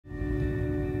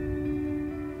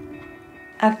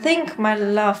I think my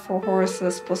love for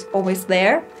horses was always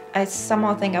there. I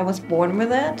somehow think I was born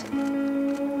with it.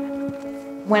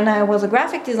 When I was a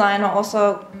graphic designer, I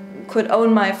also could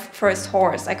own my first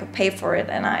horse. I could pay for it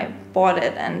and I bought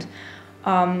it. And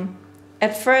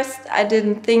at first I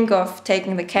didn't think of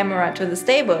taking the camera to the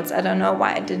stables. I don't know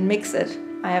why I didn't mix it.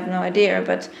 I have no idea.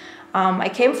 But I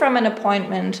came from an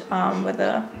appointment with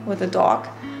a dog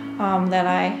that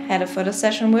I had a photo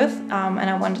session with, and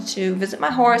I wanted to visit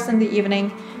my horse in the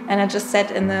evening. And I just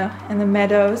sat in the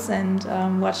meadows and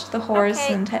watched the horse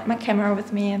and had my camera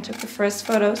with me and took the first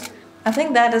photos. I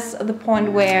think that is the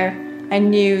point where I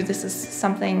knew this is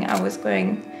something I was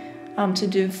going to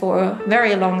do for a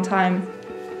very long time.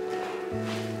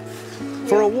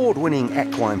 For award-winning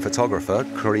equine photographer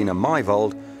Carina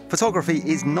Maiwald, photography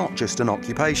is not just an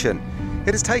occupation.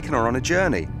 It has taken her on a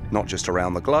journey, not just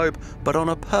around the globe, but on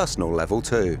a personal level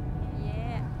too.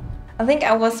 I think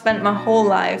I will spend my whole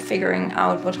life figuring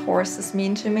out what horses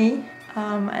mean to me.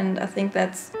 And I think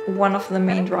that's one of the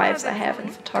main drives I have in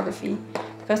photography,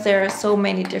 because there are so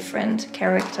many different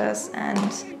characters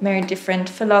and very different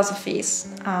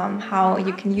philosophies. How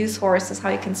you can use horses, how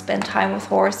you can spend time with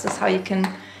horses, how you can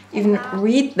even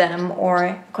read them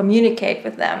or communicate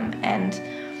with them, and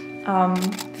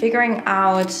figuring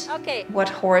out what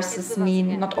horses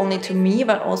mean not only to me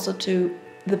but also to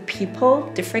the people,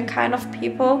 different kind of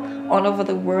people all over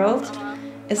the world,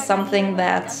 is something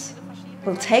that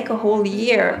will take a whole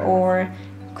year, or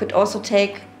could also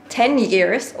take 10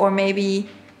 years, or maybe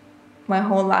my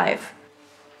whole life.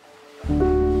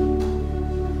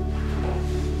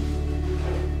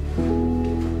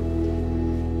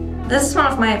 This is one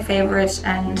of my favorite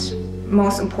and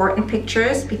most important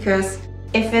pictures, because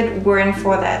if it weren't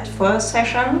for that photo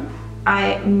session,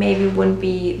 I maybe wouldn't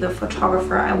be the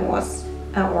photographer I was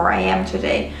or I am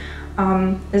today.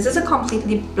 This is a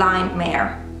completely blind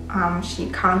mare. She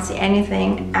can't see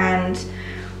anything, and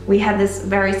we had this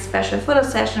very special photo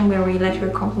session where we let her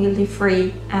completely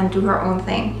free and do her own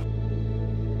thing.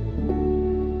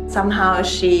 Somehow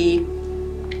she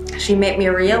made me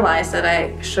realize that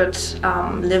I should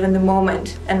live in the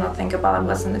moment and not think about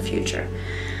what's in the future.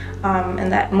 In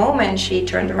that moment she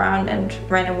turned around and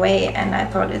ran away, and I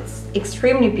thought it's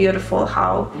extremely beautiful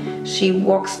how she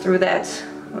walks through that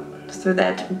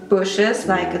bushes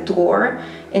like a door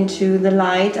into the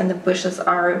light, and the bushes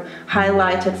are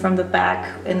highlighted from the back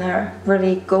in a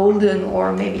really golden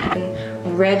or maybe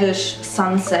even reddish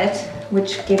sunset,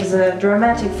 which gives a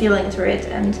dramatic feeling to it.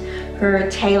 And her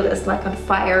tail is like on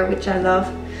fire, which I love,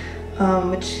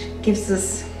 which gives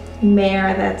this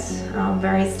mare that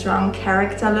very strong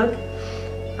character look.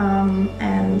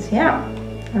 And yeah,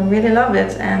 I really love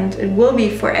it, and it will be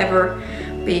forever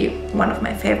be one of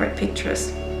my favorite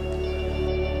pictures.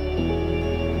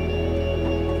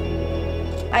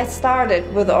 I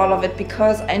started with all of it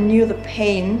because I knew the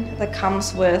pain that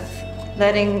comes with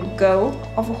letting go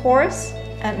of a horse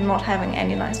and not having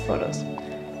any nice photos.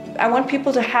 I want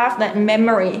people to have that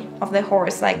memory of the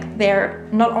horse, like they're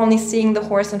not only seeing the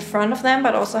horse in front of them,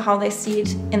 but also how they see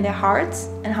it in their hearts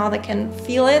and how they can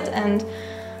feel it. And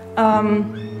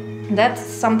that's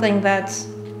something that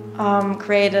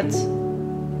created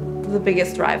the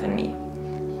biggest drive in me.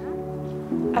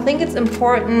 I think it's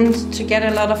important to get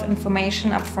a lot of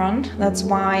information up front. That's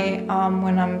why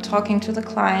when I'm talking to the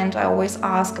client, I always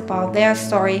ask about their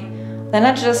story. Then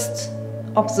I just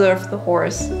observe the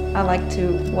horse. I like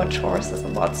to watch horses a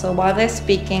lot. So while they're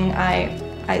speaking,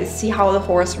 I see how the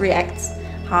horse reacts,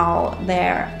 how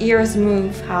their ears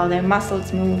move, how their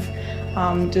muscles move.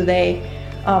 Are they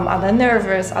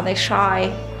nervous? Are they shy?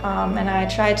 And I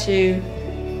try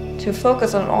to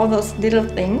focus on all those little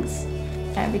things,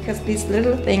 because these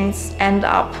little things end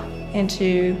up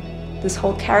into this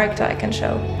whole character I can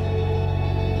show.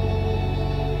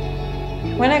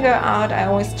 When I go out, I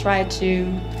always try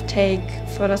to take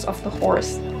photos of the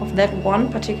horse, of that one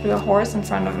particular horse in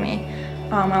front of me.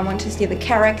 I want to see the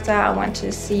character, I want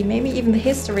to see maybe even the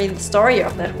history, the story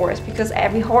of that horse, because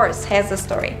every horse has a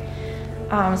story.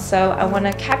 So I want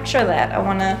to capture that, I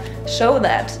want to show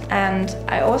that, and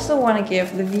I also want to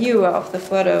give the viewer of the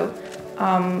photo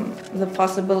the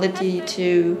possibility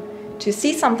to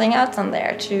see something else in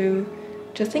there, to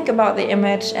think about the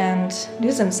image and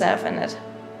lose himself in it.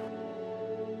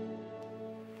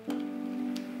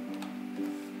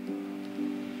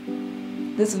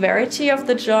 This variety of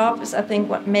the job is, I think,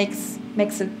 what makes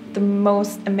it the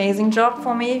most amazing job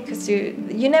for me, because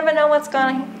you never know what's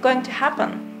going to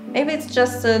happen. Maybe it's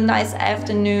just a nice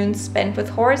afternoon spent with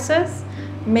horses.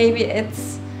 Maybe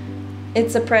it's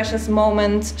a precious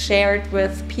moment shared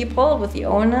with people, with the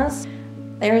owners.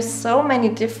 There are so many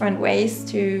different ways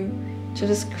to to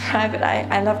describe it.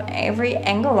 I love every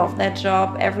angle of that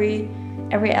job, every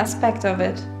aspect of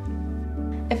it.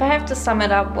 If I have to sum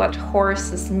it up, what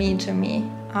horses mean to me,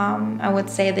 I would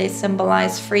say they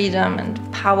symbolize freedom and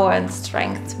power and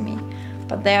strength to me.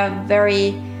 But they are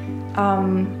very,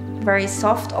 very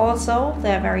soft also.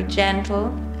 They're very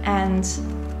gentle and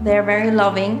they're very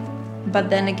loving. But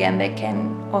then again, they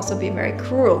can also be very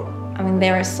cruel. I mean,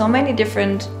 there are so many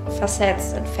different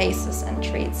facets and faces and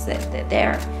traits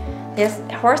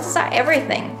that horses are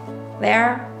everything.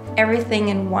 They're everything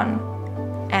in one.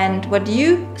 And what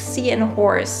you see in a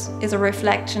horse is a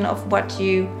reflection of what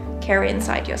you carry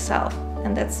inside yourself.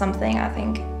 And that's something I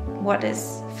think what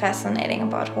is fascinating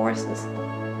about horses.